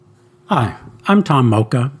Hi, I'm Tom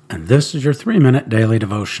Mocha, and this is your 3-minute daily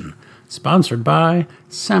devotion, sponsored by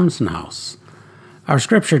Samson House. Our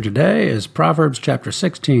scripture today is Proverbs chapter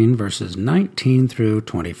 16, verses 19 through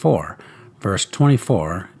 24. Verse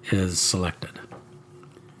 24 is selected.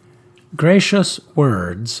 Gracious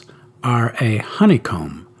words are a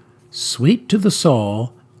honeycomb, sweet to the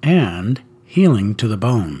soul and healing to the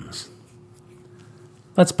bones.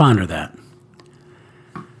 Let's ponder that.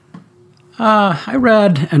 I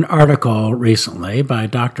read an article recently by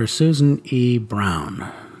Dr. Susan E.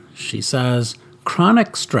 Brown. She says,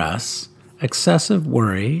 chronic stress, excessive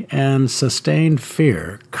worry, and sustained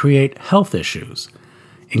fear create health issues,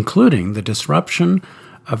 including the disruption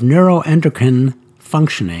of neuroendocrine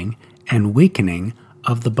functioning and weakening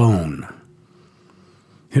of the bone.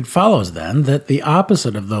 It follows then that the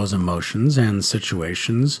opposite of those emotions and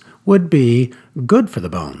situations would be good for the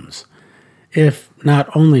bones, if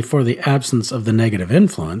not only for the absence of the negative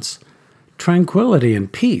influence, tranquility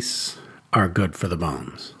and peace are good for the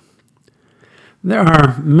bones. There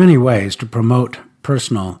are many ways to promote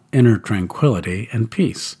personal inner tranquility and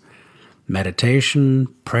peace: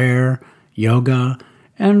 meditation, prayer, yoga,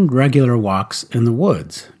 and regular walks in the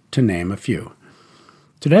woods, to name a few.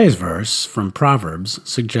 Today's verse from Proverbs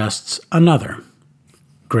suggests another: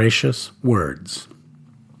 gracious words.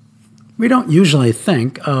 We don't usually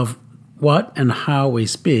think of what and how we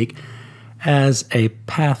speak as a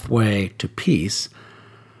pathway to peace,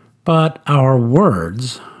 but our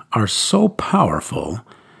words are so powerful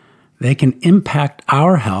they can impact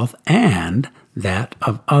our health and that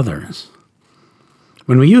of others.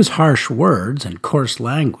 When we use harsh words and coarse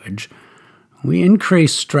language, we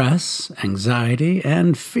increase stress, anxiety,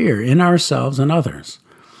 and fear in ourselves and others.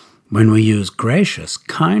 When we use gracious,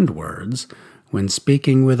 kind words when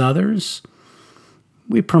speaking with others,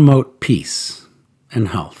 we promote peace and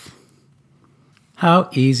health. How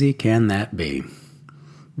easy can that be?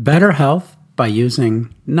 Better health by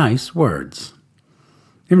using nice words.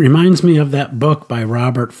 It reminds me of that book by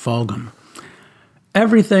Robert Fulghum.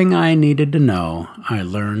 Everything I needed to know, I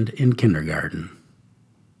learned in kindergarten.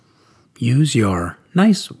 Use your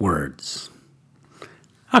nice words.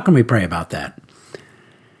 How can we pray about that?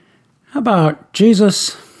 How about,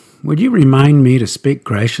 Jesus, would you remind me to speak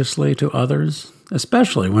graciously to others,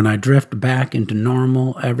 especially when I drift back into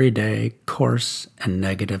normal, everyday, coarse, and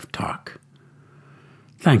negative talk?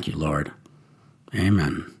 Thank you, Lord.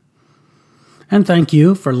 Amen. And thank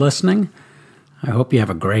you for listening. I hope you have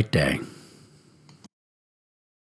a great day.